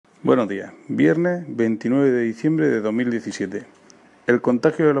Buenos días, viernes 29 de diciembre de 2017. El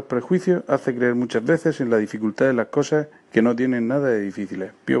contagio de los prejuicios hace creer muchas veces en la dificultad de las cosas que no tienen nada de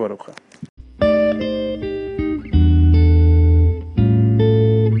difíciles. Pío Baroja.